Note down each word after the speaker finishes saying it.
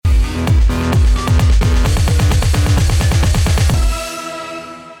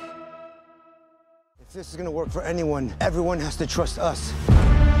this is gonna work for anyone, everyone has to trust us.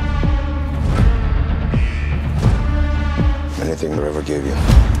 Anything the river gave you,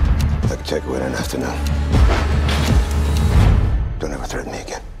 I can take away in an afternoon. Don't ever threaten me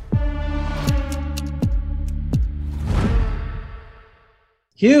again.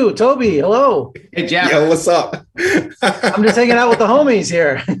 Hugh, Toby, hello. Hey, Jeff. Yo, what's up? I'm just hanging out with the homies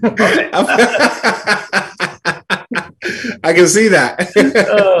here. I can see that.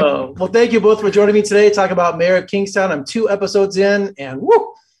 Well, thank you both for joining me today to talk about Mayor of Kingstown. I'm 2 episodes in, and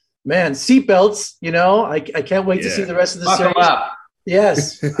woo, man, seatbelts. You know, I can't wait to see the rest of the Buckle series. up.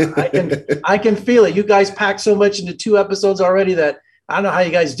 Yes, I can feel it. You guys packed so much into 2 episodes already that I don't know how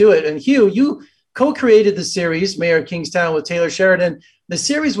you guys do it. And Hugh, you co-created the series Mayor of Kingstown with Taylor Sheridan. The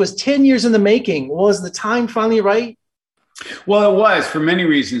series was 10 years in the making. Was the time finally right? Well, it was for many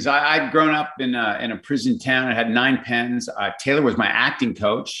reasons. I'd grown up in a prison town. I had 9 pens. Taylor was my acting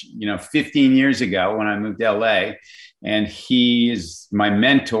coach, 15 years ago when I moved to LA. And he is my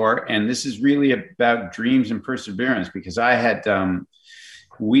mentor. And this is really about dreams and perseverance, because I had,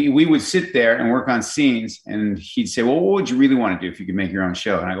 we would sit there and work on scenes, and he'd say, well, what would you really want to do if you could make your own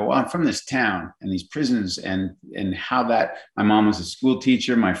show? And I go, well, I'm from this town and these prisons, and how that, my mom was a school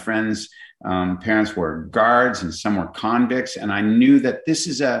teacher. My friends' parents were guards, and some were convicts. And I knew that this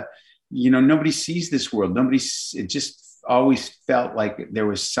is nobody sees this world. It just always felt like there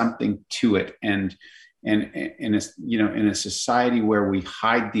was something to it. And in a society where we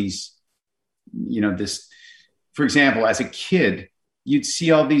hide these, this, for example, as a kid, you'd see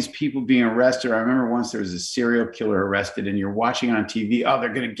all these people being arrested. I remember once there was a serial killer arrested, and you're watching on TV. Oh,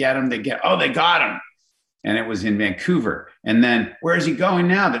 they're going to get him. They got him. And it was in Vancouver. And then where is he going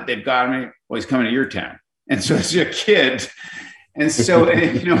now that they've got him? Well, he's coming to your town. And so as a kid, and so,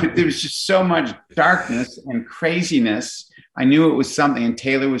 there was just so much darkness and craziness. I knew it was something, and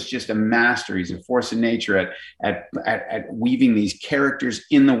Taylor was just a master. He's a force of nature at weaving these characters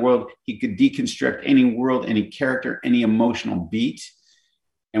in the world. He could deconstruct any world, any character, any emotional beat.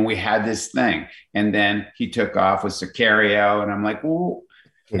 And we had this thing. And then he took off with Sicario, and I'm like, ooh.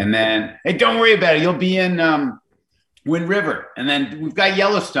 And then, hey, don't worry about it. You'll be in Wind River. And then we've got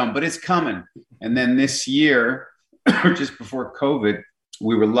Yellowstone, but it's coming. And then this year, just before COVID,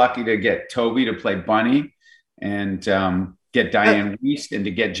 we were lucky to get Toby to play Bunny, and get Diane Wiest, and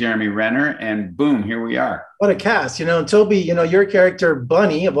to get Jeremy Renner, and boom, here we are. What a cast. Toby, your character,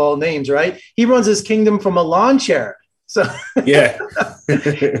 Bunny, of all names, right? He runs his kingdom from a lawn chair. So Yeah.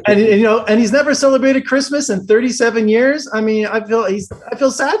 and he's never celebrated Christmas in 37 years. I mean, I feel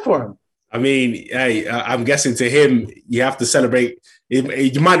sad for him. I mean, hey, I'm guessing to him, you have to celebrate.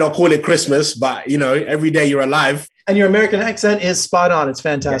 You might not call it Christmas, but, every day you're alive. And your American accent is spot on. It's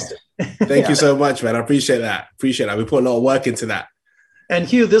fantastic. Yeah. Thank you so much, man. I appreciate that. We put a lot of work into that. And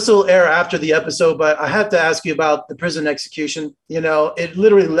Hugh, this will air after the episode, but I have to ask you about the prison execution. It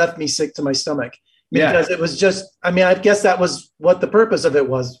literally left me sick to my stomach, because it was just, I guess that was what the purpose of it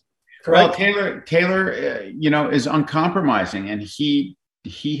was. Correct? Well, Taylor, is uncompromising, and he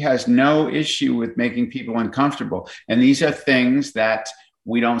has no issue with making people uncomfortable. And these are things that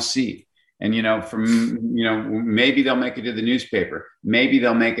we don't see. And, maybe they'll make it to the newspaper. Maybe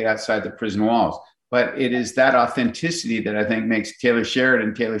they'll make it outside the prison walls. But it is that authenticity that I think makes Taylor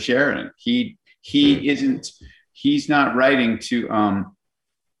Sheridan Taylor Sheridan. He's not writing to,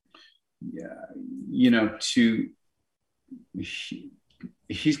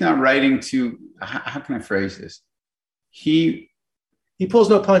 he's not writing to, how can I phrase this? He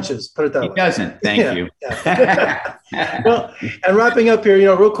pulls no punches, put it that way. He doesn't. Thank you. Yeah. Well, and wrapping up here,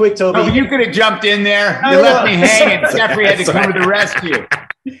 real quick, Toby. Oh, you could have jumped in there. You left me hanging. Jeffrey had to come to the rescue.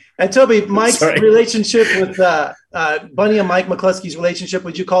 And Toby, Mike's relationship with Bunny and Mike McCluskey's relationship,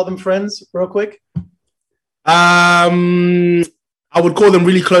 would you call them friends real quick? I would call them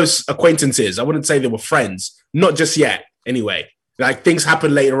really close acquaintances. I wouldn't say they were friends. Not just yet, anyway. Like, things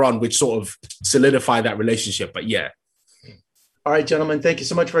happen later on which sort of solidify that relationship. But yeah. All right, gentlemen, thank you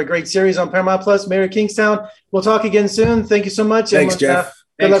so much for a great series on Paramount Plus, Mayor of Kingstown. We'll talk again soon. Thank you so much. Thanks, Jeff.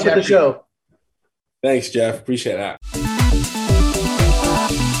 Good luck with the show. Thanks, Jeff. Appreciate that.